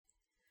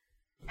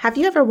Have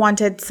you ever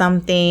wanted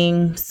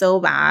something so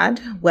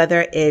bad,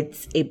 whether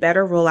it's a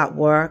better role at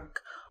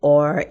work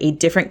or a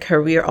different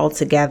career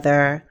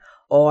altogether,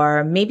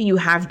 or maybe you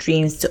have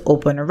dreams to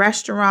open a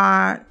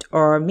restaurant,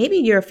 or maybe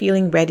you're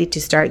feeling ready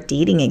to start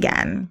dating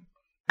again?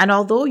 And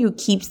although you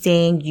keep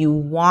saying you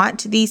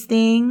want these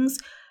things,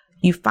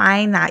 you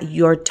find that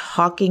you're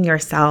talking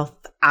yourself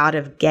out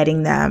of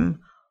getting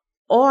them,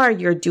 or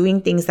you're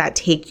doing things that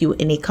take you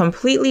in a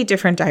completely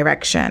different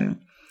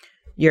direction.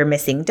 You're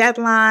missing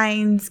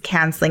deadlines,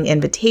 canceling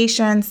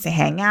invitations to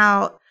hang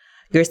out.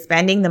 You're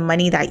spending the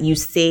money that you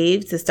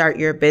saved to start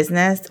your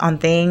business on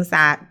things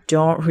that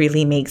don't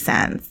really make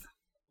sense.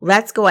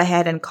 Let's go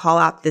ahead and call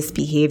out this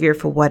behavior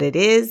for what it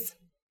is: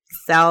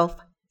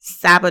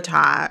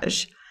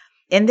 self-sabotage.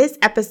 In this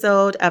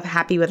episode of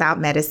Happy Without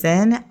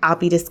Medicine, I'll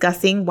be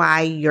discussing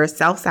why you're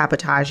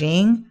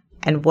self-sabotaging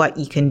and what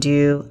you can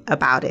do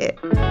about it.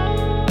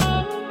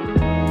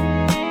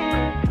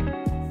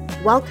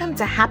 Welcome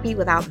to Happy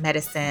Without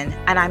Medicine,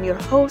 and I'm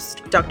your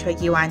host, Dr.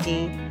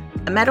 Yuandi,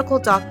 a medical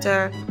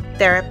doctor,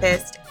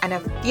 therapist, and a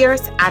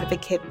fierce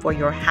advocate for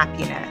your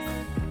happiness.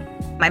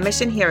 My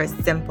mission here is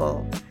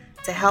simple: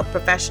 to help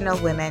professional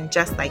women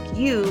just like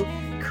you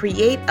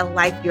create a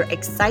life you're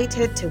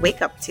excited to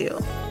wake up to.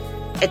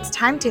 It's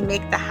time to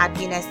make the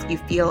happiness you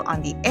feel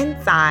on the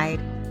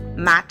inside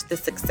match the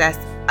success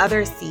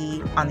others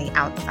see on the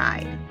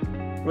outside.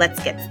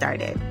 Let's get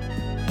started.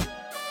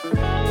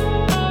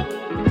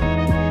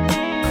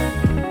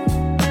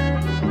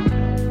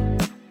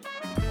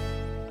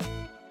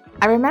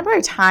 I remember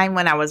a time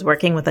when I was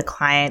working with a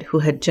client who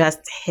had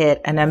just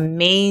hit an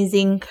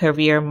amazing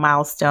career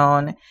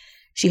milestone.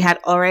 She had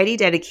already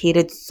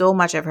dedicated so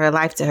much of her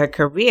life to her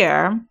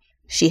career.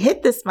 She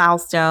hit this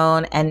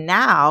milestone, and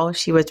now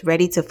she was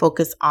ready to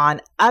focus on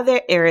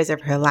other areas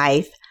of her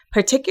life,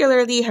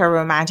 particularly her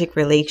romantic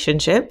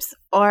relationships,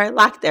 or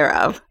lack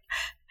thereof.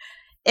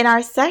 In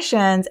our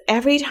sessions,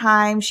 every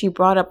time she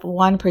brought up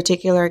one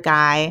particular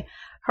guy,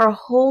 her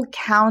whole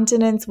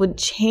countenance would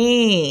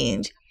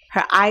change.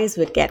 Her eyes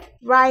would get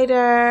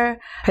brighter,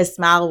 her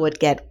smile would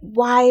get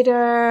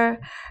wider,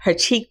 her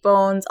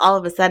cheekbones all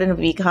of a sudden would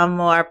become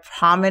more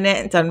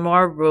prominent and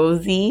more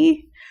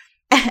rosy.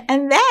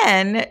 And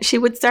then she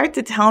would start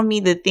to tell me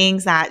the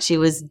things that she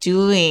was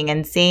doing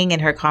and saying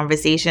in her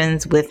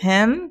conversations with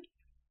him.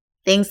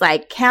 Things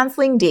like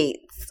canceling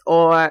dates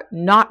or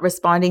not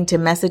responding to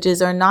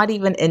messages or not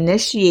even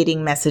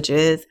initiating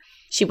messages.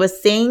 She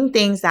was saying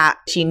things that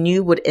she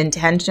knew would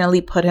intentionally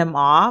put him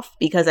off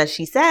because, as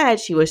she said,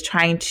 she was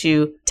trying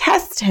to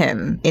test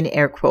him, in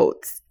air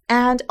quotes.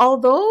 And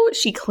although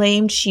she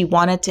claimed she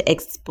wanted to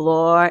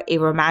explore a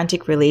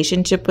romantic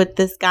relationship with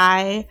this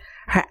guy,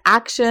 her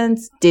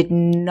actions did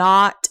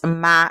not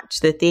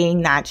match the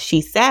thing that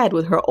she said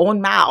with her own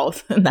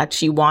mouth that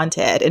she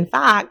wanted. In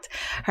fact,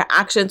 her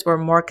actions were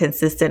more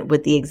consistent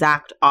with the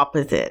exact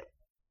opposite.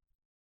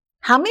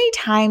 How many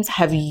times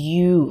have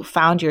you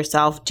found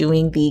yourself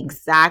doing the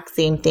exact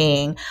same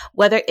thing,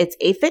 whether it's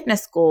a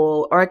fitness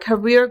goal or a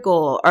career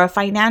goal or a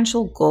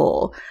financial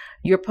goal?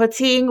 You're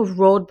putting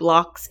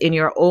roadblocks in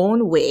your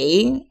own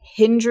way,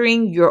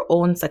 hindering your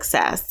own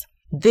success.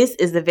 This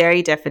is the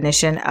very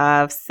definition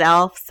of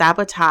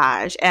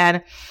self-sabotage.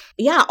 And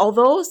yeah,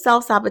 although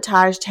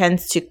self-sabotage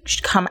tends to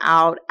come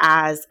out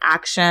as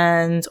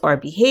actions or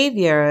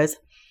behaviors,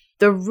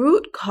 the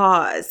root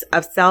cause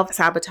of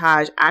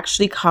self-sabotage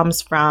actually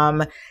comes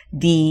from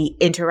the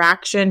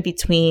interaction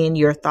between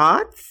your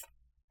thoughts,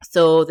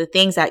 so the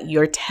things that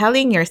you're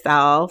telling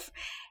yourself,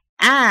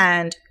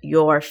 and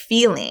your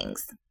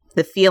feelings,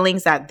 the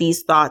feelings that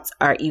these thoughts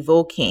are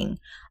evoking,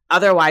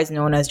 otherwise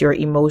known as your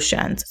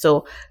emotions.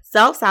 So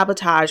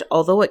self-sabotage,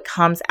 although it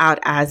comes out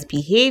as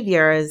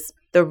behaviors,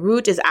 the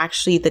root is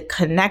actually the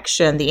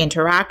connection, the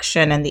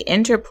interaction, and the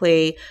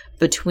interplay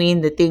between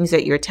the things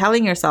that you're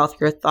telling yourself,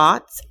 your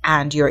thoughts,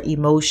 and your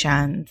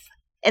emotions.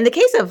 In the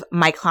case of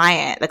my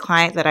client, the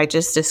client that I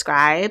just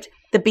described,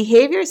 the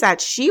behaviors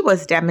that she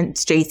was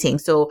demonstrating,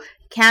 so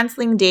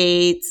canceling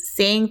dates,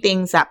 saying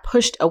things that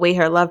pushed away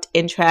her loved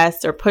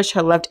interests or pushed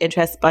her loved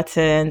interest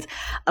buttons,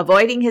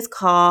 avoiding his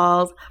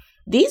calls,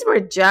 these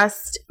were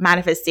just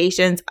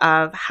manifestations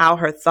of how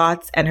her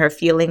thoughts and her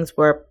feelings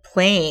were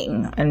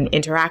playing and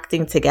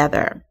interacting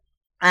together.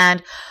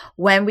 And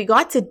when we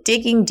got to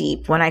digging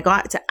deep, when I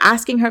got to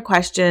asking her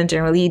questions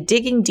and really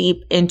digging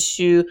deep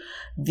into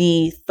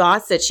the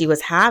thoughts that she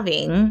was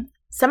having,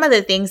 some of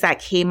the things that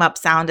came up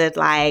sounded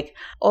like,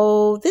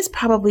 oh, this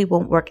probably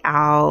won't work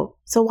out,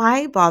 so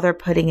why bother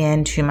putting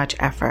in too much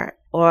effort?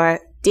 Or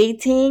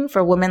dating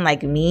for women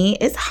like me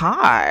is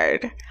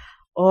hard.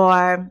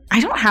 Or I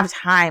don't have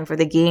time for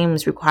the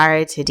games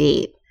required to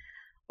date.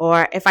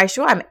 Or if I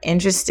show I'm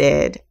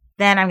interested,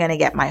 then I'm going to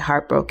get my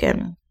heart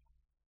broken.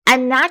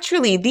 And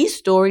naturally, these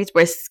stories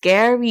were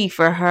scary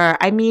for her.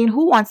 I mean,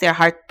 who wants their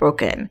heart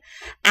broken?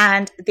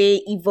 And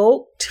they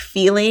evoked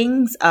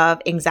feelings of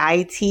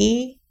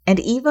anxiety and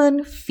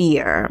even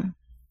fear.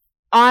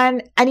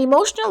 On an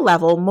emotional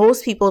level,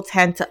 most people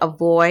tend to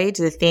avoid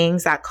the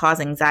things that cause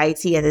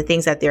anxiety and the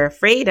things that they're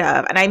afraid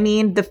of. And I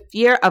mean, the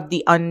fear of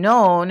the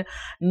unknown,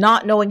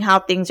 not knowing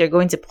how things are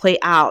going to play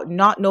out,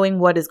 not knowing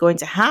what is going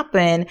to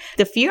happen.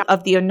 The fear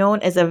of the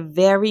unknown is a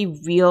very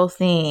real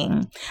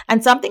thing.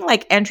 And something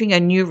like entering a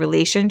new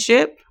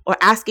relationship or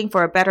asking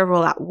for a better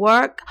role at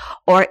work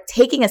or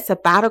taking a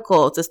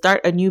sabbatical to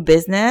start a new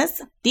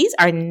business, these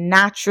are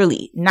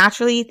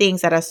naturally things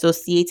that are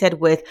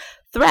associated with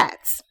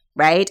threats.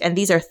 Right? And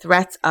these are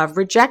threats of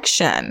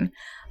rejection,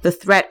 the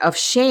threat of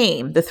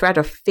shame, the threat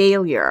of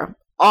failure,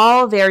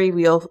 all very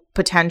real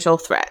potential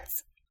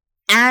threats.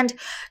 And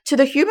to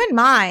the human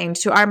mind,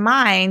 to our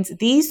minds,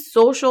 these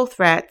social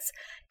threats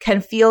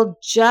can feel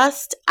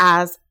just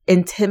as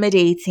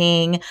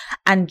intimidating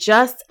and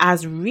just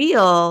as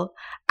real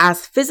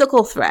as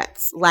physical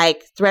threats,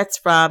 like threats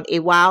from a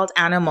wild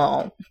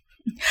animal.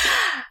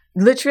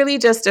 Literally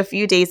just a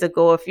few days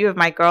ago, a few of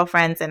my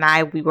girlfriends and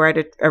I, we were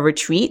at a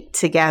retreat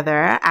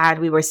together and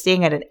we were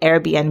staying at an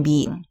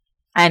Airbnb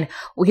and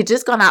we had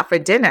just gone out for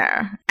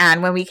dinner.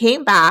 And when we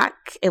came back,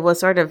 it was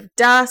sort of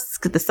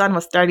dusk. The sun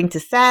was starting to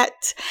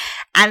set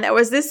and there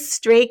was this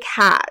stray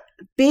cat,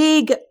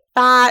 big,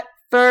 fat,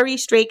 furry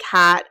stray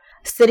cat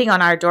sitting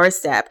on our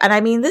doorstep. And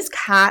I mean, this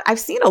cat, I've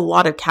seen a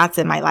lot of cats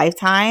in my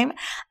lifetime,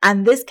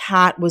 and this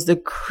cat was the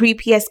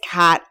creepiest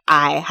cat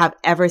I have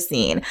ever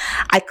seen.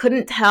 I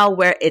couldn't tell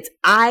where its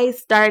eyes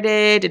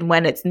started and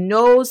when its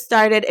nose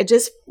started. It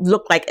just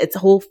looked like its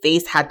whole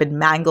face had been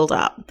mangled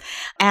up.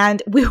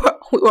 And we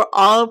were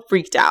all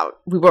freaked out.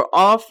 We were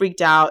all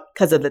freaked out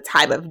because of the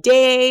time of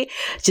day,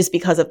 just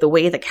because of the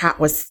way the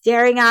cat was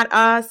staring at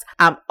us.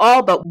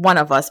 All but one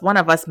of us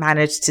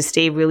managed to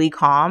stay really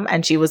calm,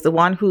 and she was the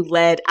one who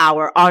led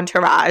our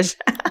entourage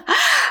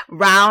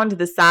round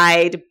the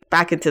side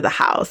back into the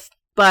house.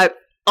 But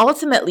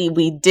ultimately,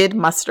 we did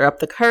muster up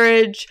the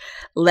courage,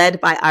 led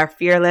by our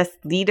fearless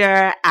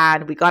leader,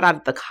 and we got out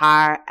of the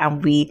car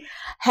and we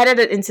headed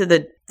it into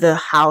the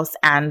house,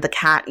 and the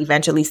cat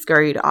eventually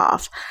scurried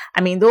off.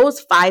 I mean, those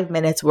 5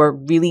 minutes were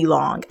really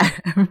long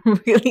and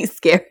really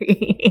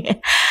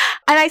scary.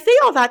 And I say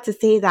all that to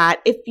say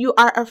that if you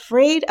are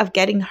afraid of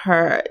getting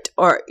hurt,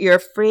 or you're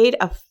afraid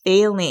of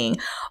failing,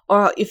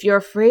 or if you're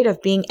afraid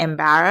of being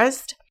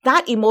embarrassed,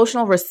 that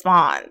emotional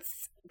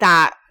response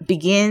that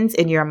begins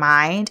in your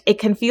mind, it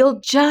can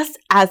feel just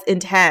as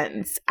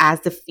intense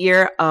as the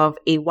fear of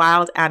a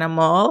wild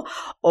animal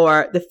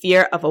or the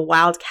fear of a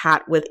wild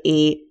cat with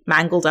a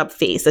mangled up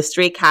face, a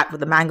stray cat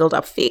with a mangled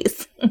up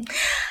face.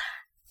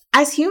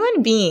 As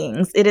human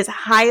beings, it is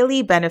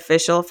highly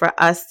beneficial for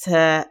us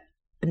to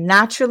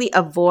naturally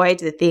avoid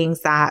the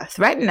things that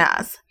threaten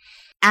us.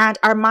 And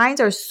our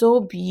minds are so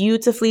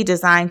beautifully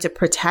designed to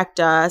protect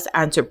us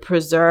and to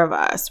preserve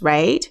us,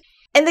 right?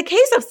 In the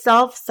case of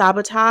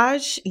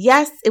self-sabotage,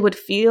 yes, it would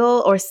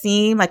feel or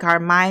seem like our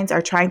minds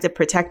are trying to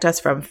protect us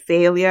from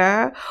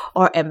failure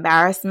or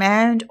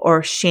embarrassment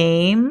or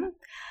shame.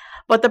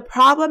 But the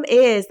problem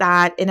is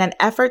that in an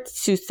effort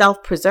to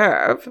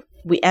self-preserve,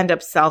 we end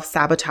up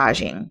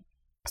self-sabotaging.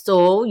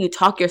 So you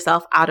talk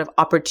yourself out of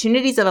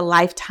opportunities of a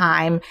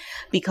lifetime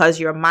because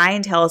your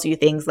mind tells you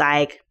things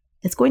like,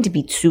 it's going to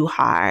be too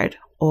hard,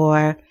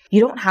 or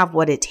you don't have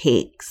what it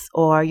takes,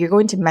 or you're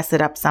going to mess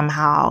it up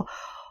somehow,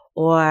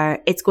 or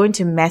it's going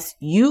to mess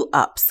you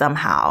up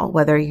somehow,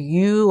 whether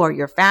you or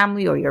your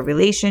family or your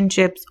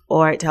relationships,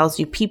 or it tells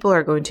you people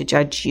are going to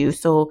judge you.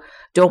 So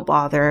don't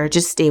bother,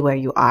 just stay where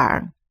you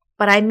are.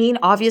 But I mean,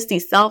 obviously,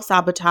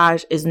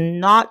 self-sabotage is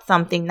not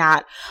something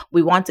that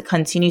we want to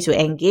continue to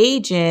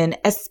engage in,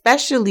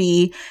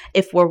 especially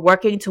if we're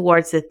working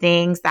towards the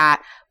things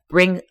that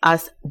bring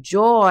us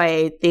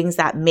joy, things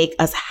that make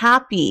us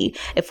happy,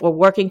 if we're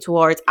working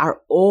towards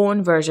our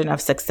own version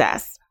of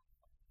success.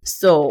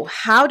 So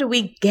how do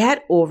we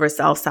get over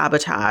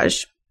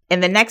self-sabotage? In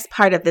the next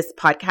part of this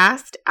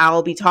podcast,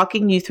 I'll be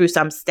talking you through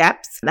some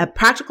steps,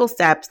 practical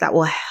steps that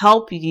will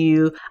help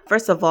you,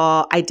 first of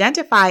all,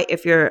 identify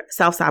if you're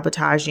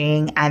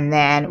self-sabotaging and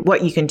then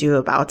what you can do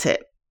about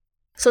it.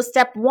 So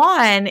step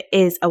one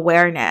is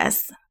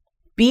awareness.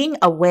 Being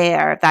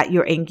aware that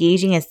you're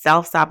engaging in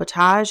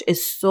self-sabotage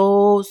is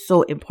so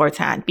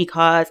important,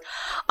 because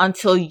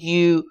until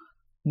you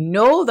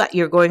know that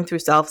you're going through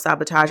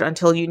self-sabotage,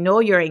 until you know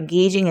you're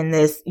engaging in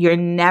this, you're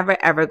never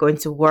ever going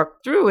to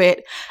work through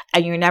it,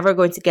 and you're never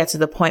going to get to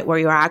the point where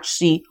you're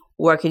actually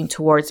working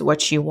towards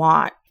what you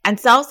want. And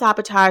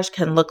self-sabotage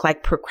can look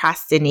like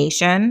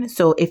procrastination.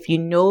 So if you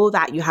know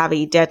that you have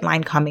a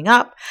deadline coming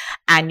up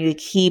and you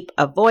keep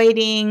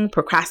avoiding,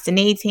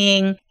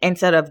 procrastinating,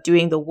 instead of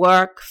doing the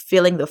work,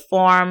 filling the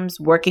forms,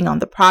 working on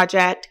the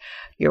project,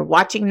 you're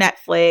watching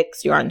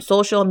Netflix, you're on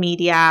social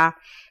media.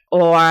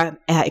 Or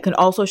it can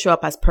also show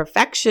up as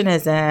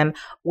perfectionism,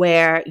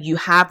 where you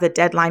have the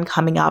deadline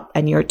coming up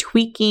and you're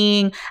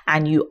tweaking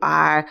and you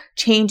are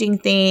changing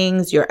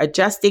things, you're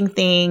adjusting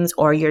things,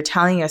 or you're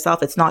telling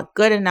yourself it's not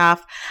good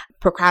enough.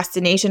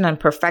 Procrastination and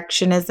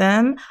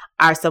perfectionism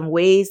are some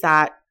ways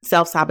that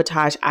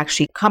self-sabotage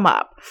actually come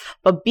up.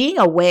 But being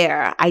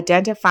aware,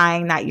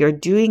 identifying that you're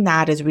doing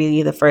that is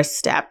really the first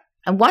step.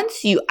 And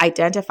once you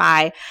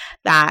identify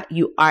that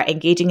you are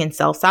engaging in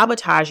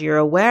self-sabotage, you're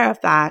aware of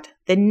that,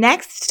 the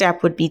next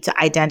step would be to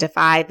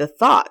identify the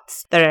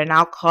thoughts that are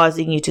now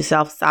causing you to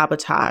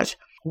self-sabotage.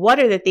 What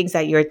are the things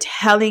that you're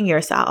telling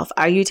yourself?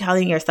 Are you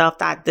telling yourself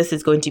that this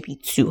is going to be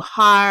too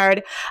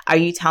hard? Are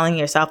you telling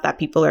yourself that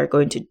people are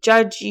going to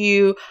judge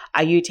you?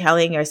 Are you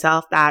telling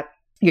yourself that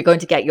you're going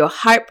to get your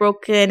heart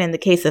broken? In the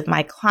case of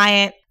my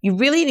client, you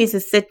really need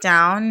to sit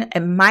down. It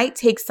might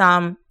take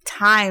some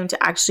time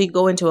to actually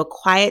go into a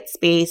quiet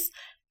space,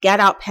 get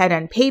out pen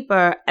and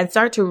paper, and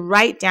start to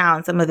write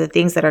down some of the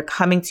things that are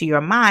coming to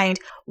your mind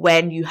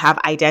when you have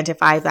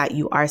identified that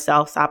you are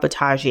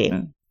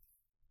self-sabotaging.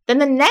 Then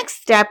the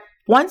next step,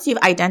 once you've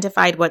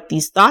identified what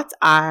these thoughts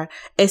are,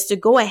 is to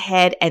go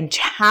ahead and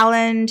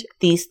challenge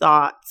these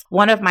thoughts.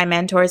 One of my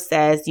mentors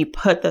says you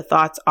put the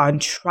thoughts on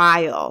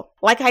trial.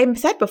 Like I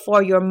said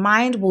before, your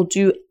mind will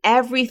do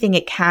everything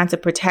it can to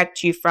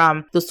protect you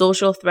from the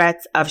social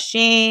threats of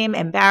shame,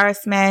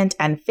 embarrassment,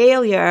 and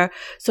failure.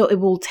 So it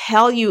will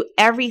tell you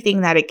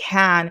everything that it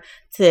can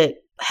to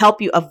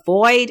help you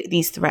avoid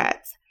these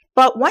threats.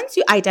 But once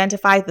you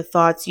identify the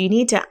thoughts, you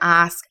need to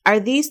ask, are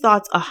these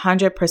thoughts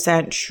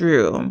 100%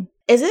 true?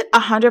 Is it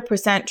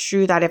 100%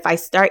 true that if I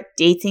start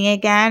dating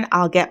again,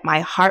 I'll get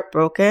my heart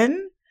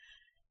broken?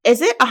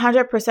 Is it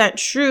 100%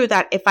 true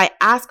that if I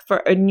ask for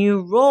a new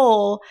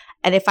role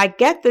and if I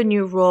get the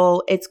new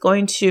role, it's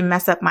going to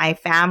mess up my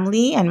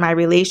family and my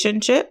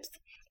relationships?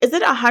 Is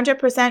it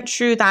 100%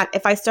 true that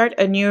if I start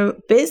a new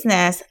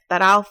business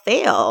that I'll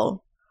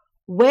fail?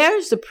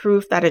 Where's the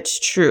proof that it's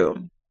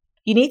true?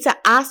 You need to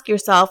ask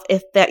yourself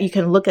if that you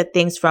can look at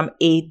things from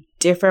a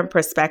different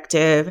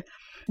perspective.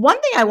 One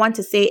thing I want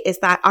to say is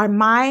that our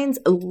minds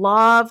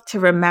love to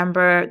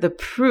remember the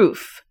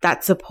proof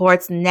that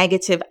supports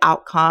negative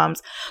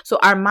outcomes. So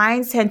our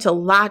minds tend to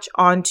latch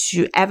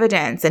onto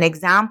evidence and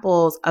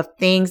examples of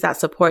things that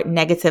support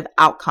negative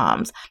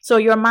outcomes. So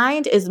your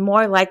mind is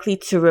more likely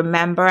to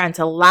remember and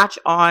to latch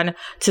on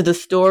to the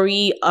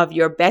story of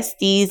your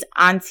bestie's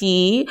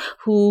auntie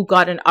who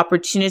got an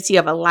opportunity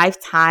of a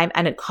lifetime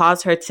and it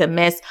caused her to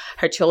miss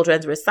her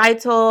children's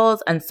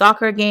recitals and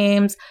soccer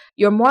games.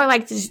 You're more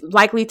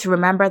likely to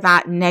remember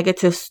that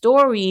negative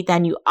story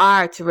than you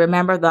are to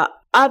remember the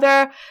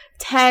other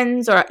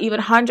tens or even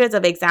hundreds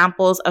of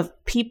examples of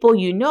people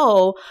you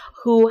know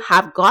who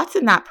have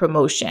gotten that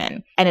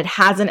promotion and it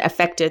hasn't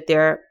affected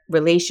their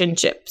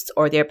relationships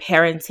or their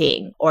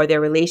parenting or their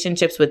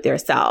relationships with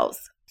themselves.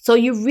 So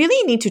you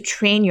really need to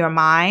train your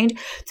mind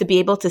to be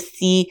able to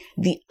see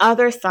the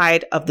other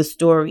side of the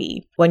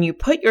story. When you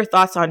put your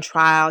thoughts on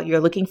trial, you're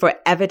looking for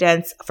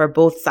evidence for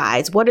both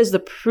sides. What is the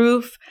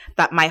proof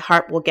that my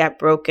heart will get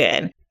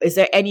broken? Is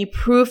there any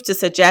proof to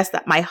suggest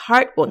that my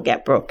heart won't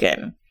get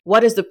broken?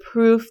 What is the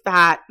proof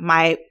that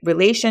my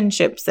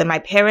relationships and my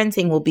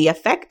parenting will be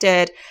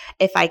affected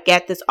if I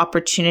get this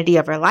opportunity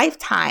of a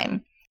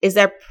lifetime? Is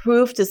there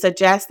proof to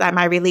suggest that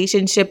my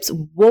relationships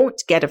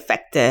won't get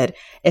affected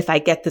if I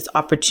get this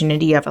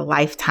opportunity of a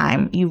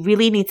lifetime? You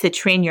really need to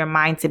train your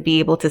mind to be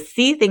able to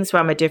see things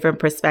from a different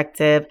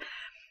perspective.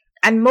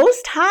 And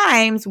most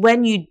times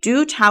when you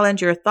do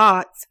challenge your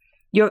thoughts,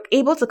 you're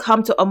able to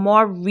come to a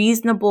more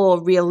reasonable,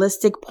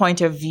 realistic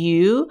point of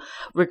view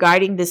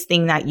regarding this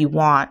thing that you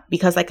want.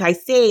 Because like I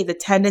say, the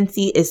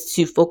tendency is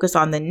to focus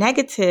on the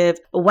negative.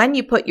 But when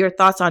you put your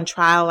thoughts on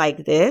trial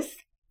like this,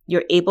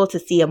 you're able to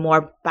see a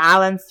more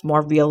balanced,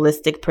 more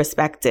realistic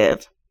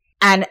perspective.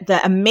 And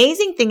the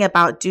amazing thing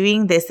about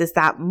doing this is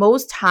that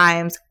most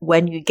times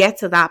when you get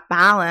to that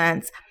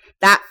balance,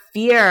 that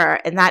fear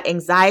and that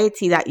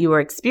anxiety that you were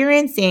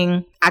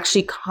experiencing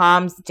actually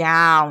calms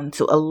down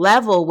to a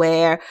level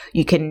where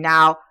you can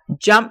now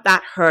jump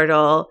that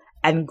hurdle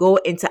and go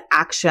into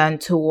action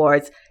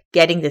towards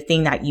getting the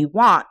thing that you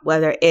want,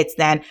 whether it's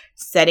then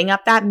setting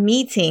up that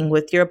meeting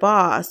with your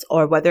boss,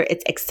 or whether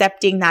it's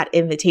accepting that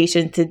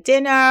invitation to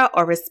dinner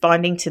or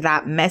responding to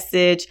that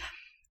message,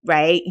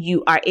 right?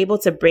 You are able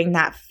to bring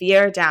that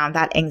fear down,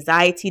 that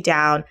anxiety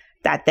down,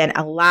 that then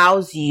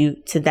allows you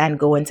to then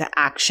go into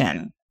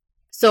action.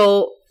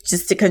 So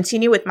just to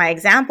continue with my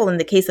example, in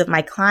the case of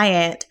my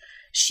client,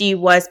 she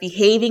was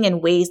behaving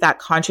in ways that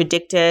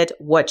contradicted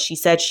what she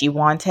said she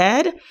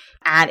wanted.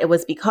 And it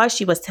was because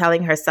she was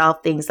telling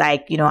herself things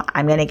like,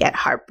 I'm going to get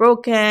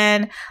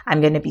heartbroken.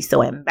 I'm going to be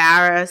so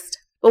embarrassed.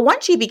 But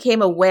once she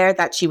became aware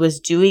that she was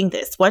doing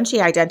this, once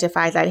she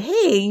identified that,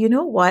 hey, you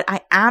know what?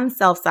 I am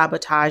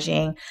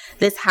self-sabotaging.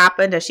 This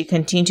happened as she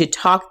continued to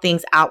talk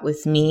things out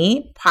with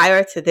me.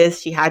 Prior to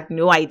this, she had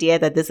no idea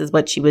that this is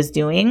what she was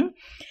doing.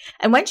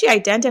 And when she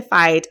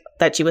identified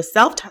that she was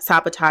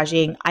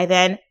self-sabotaging, I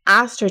then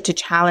asked her to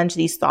challenge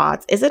these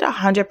thoughts. Is it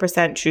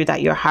 100% true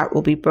that your heart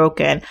will be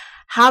broken?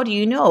 How do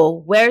you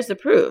know? Where's the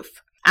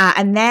proof?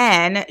 And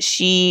then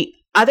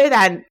other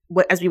than,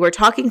 as we were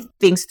talking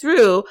things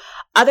through,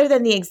 other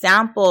than the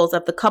examples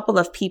of the couple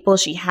of people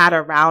she had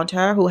around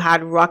her who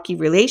had rocky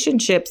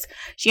relationships,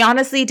 she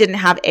honestly didn't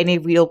have any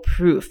real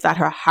proof that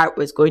her heart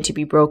was going to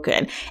be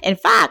broken. In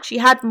fact, she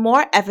had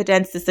more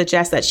evidence to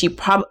suggest that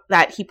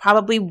he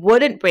probably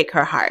wouldn't break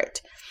her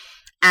heart.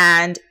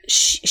 And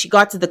she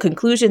got to the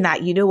conclusion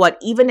that, you know what,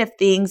 even if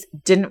things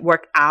didn't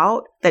work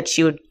out, that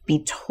she would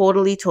be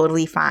totally,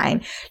 totally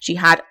fine. She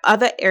had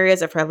other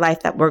areas of her life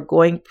that were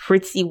going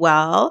pretty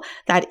well,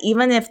 that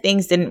even if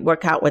things didn't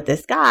work out with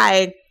this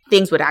guy,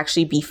 things would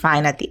actually be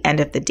fine at the end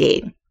of the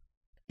day.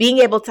 Being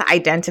able to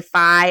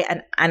identify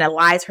and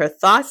analyze her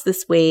thoughts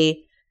this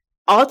way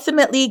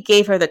ultimately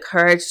gave her the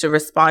courage to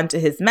respond to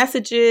his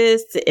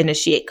messages, to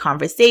initiate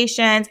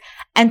conversations,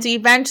 and to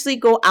eventually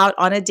go out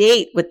on a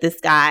date with this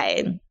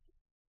guy.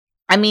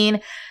 I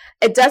mean,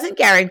 it doesn't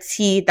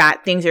guarantee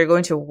that things are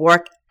going to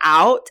work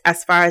out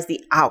as far as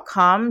the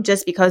outcome.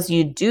 Just because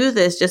you do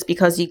this, just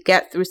because you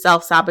get through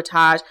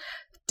self-sabotage,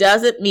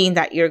 doesn't mean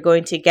that you're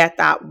going to get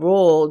that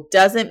role,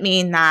 doesn't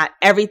mean that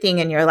everything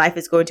in your life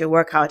is going to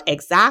work out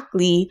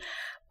exactly.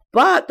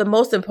 But the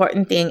most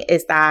important thing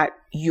is that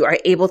you are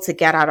able to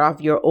get out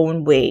of your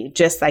own way,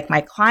 just like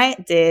my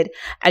client did,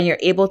 and you're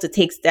able to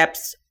take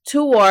steps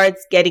towards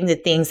getting the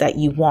things that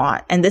you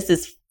want. And this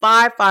is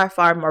far, far,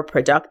 far more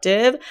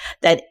productive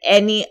than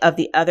any of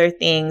the other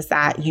things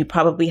that you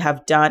probably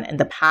have done in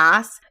the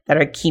past that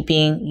are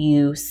keeping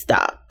you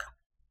stuck.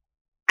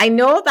 I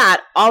know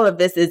that all of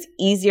this is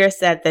easier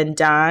said than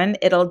done.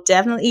 It'll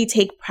definitely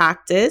take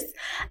practice,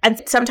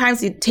 and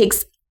sometimes it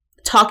takes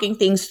talking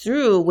things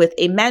through with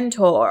a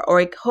mentor or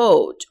a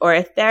coach or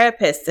a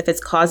therapist if it's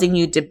causing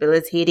you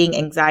debilitating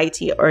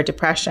anxiety or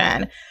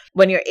depression.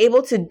 When you're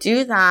able to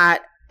do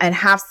that and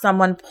have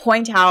someone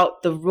point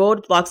out the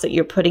roadblocks that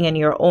you're putting in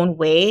your own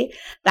way,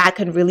 that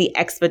can really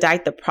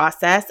expedite the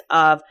process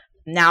of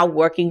now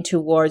working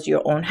towards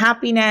your own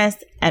happiness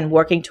and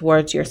working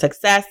towards your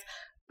success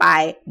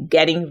by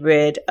getting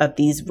rid of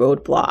these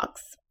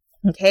roadblocks.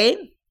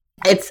 Okay?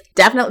 It's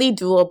definitely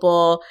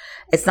doable.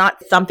 It's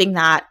not something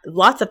that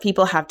lots of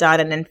people have done.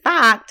 And in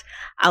fact,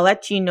 I'll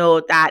let you know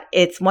that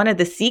it's one of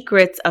the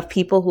secrets of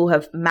people who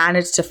have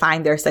managed to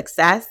find their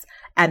success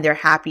and their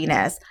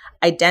happiness,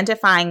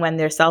 identifying when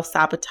they're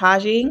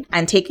self-sabotaging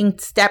and taking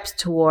steps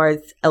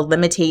towards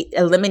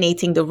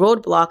eliminating the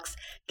roadblocks,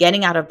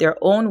 getting out of their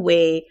own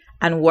way,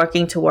 and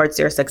working towards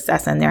their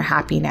success and their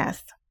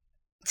happiness.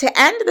 To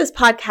end this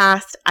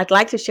podcast, I'd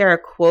like to share a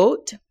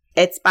quote.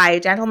 It's by a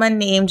gentleman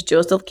named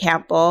Joseph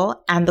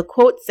Campbell, and the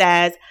quote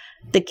says,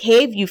 "The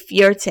cave you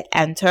fear to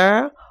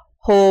enter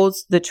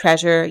holds the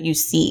treasure you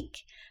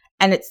seek."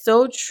 And it's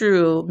so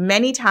true.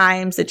 Many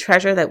times the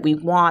treasure that we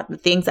want, the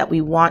things that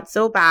we want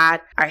so bad,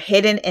 are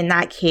hidden in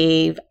that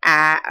cave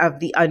of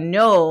the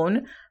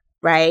unknown,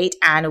 right?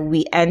 And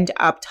we end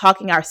up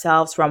talking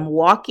ourselves from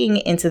walking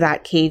into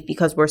that cave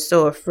because we're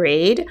so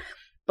afraid.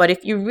 But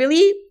if you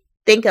really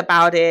think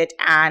about it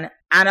and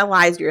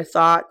analyze your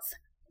thoughts,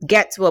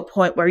 get to a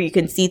point where you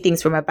can see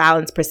things from a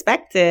balanced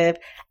perspective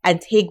and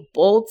take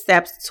bold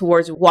steps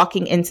towards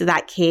walking into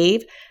that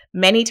cave,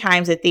 many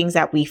times the things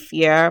that we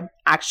fear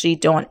actually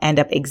don't end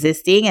up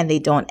existing and they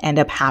don't end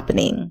up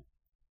happening.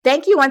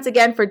 Thank you once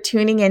again for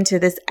tuning into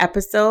this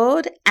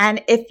episode.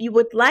 And if you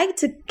would like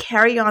to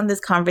carry on this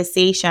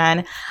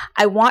conversation,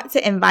 I want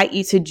to invite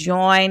you to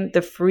join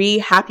the free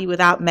Happy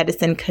Without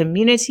Medicine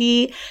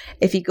community.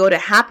 If you go to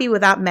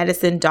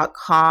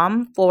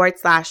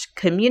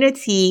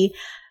happywithoutmedicine.com/community,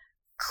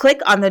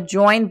 click on the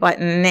join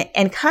button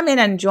and come in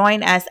and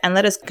join us and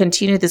let us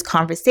continue this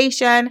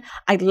conversation.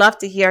 I'd love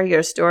to hear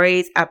your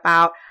stories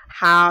about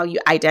how you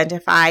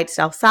identified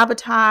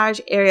self-sabotage,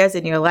 areas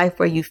in your life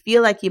where you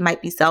feel like you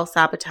might be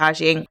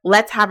self-sabotaging.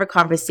 Let's have a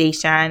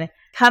conversation.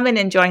 Come in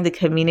and join the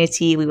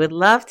community. We would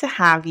love to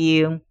have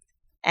you.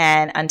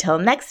 And until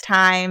next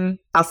time,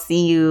 I'll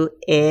see you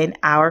in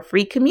our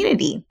free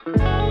community.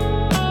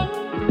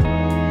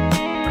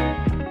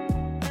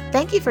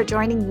 Thank you for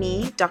joining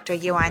me, Dr.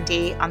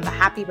 Yewande, on the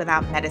Happy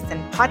Without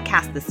Medicine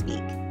podcast this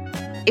week.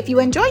 If you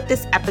enjoyed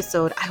this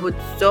episode, I would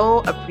so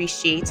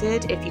appreciate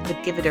it if you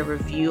could give it a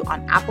review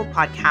on Apple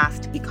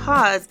Podcast,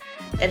 because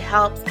it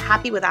helps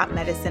Happy Without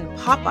Medicine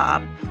pop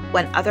up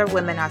when other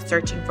women are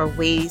searching for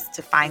ways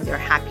to find their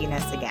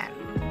happiness again.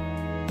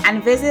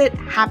 And visit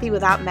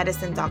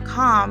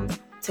happywithoutmedicine.com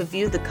to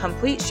view the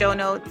complete show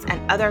notes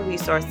and other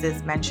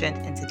resources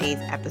mentioned in today's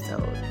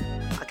episode.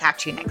 I'll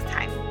catch you next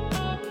time.